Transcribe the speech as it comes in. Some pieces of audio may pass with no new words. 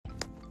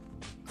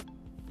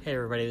Hey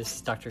everybody, this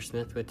is Dr.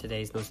 Smith with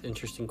today's Most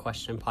Interesting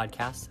Question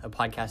podcast, a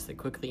podcast that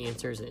quickly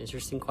answers an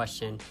interesting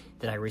question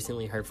that I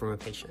recently heard from a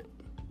patient.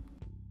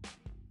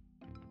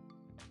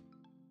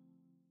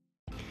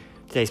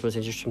 Today's most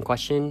interesting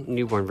question,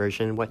 newborn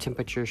version, what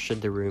temperature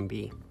should the room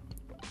be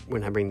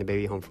when I bring the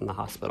baby home from the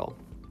hospital?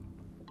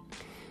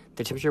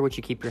 The temperature which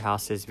you keep your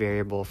house is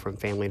variable from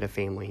family to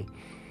family,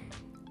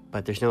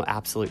 but there's no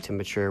absolute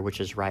temperature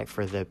which is right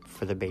for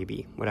the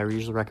baby. What I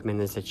usually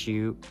recommend is that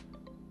you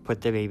put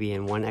the baby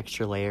in one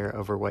extra layer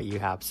over what you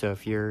have. So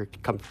if you're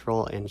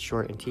comfortable in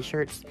short and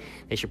t-shirts,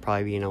 they should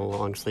probably be in a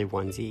long sleeve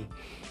onesie.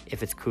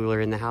 If it's cooler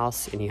in the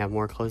house and you have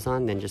more clothes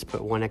on, then just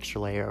put one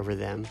extra layer over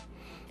them.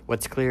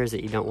 What's clear is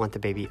that you don't want the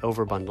baby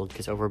overbundled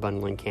because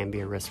overbundling can be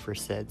a risk for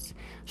SIDS.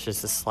 So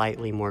just a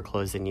slightly more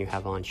clothes than you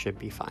have on should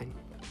be fine.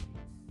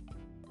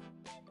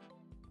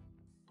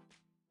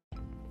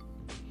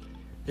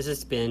 This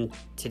has been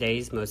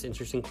today's most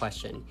interesting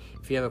question.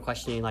 If you have a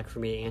question you'd like for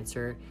me to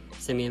answer,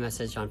 send me a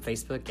message on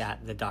Facebook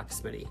at the Doc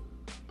Smitty.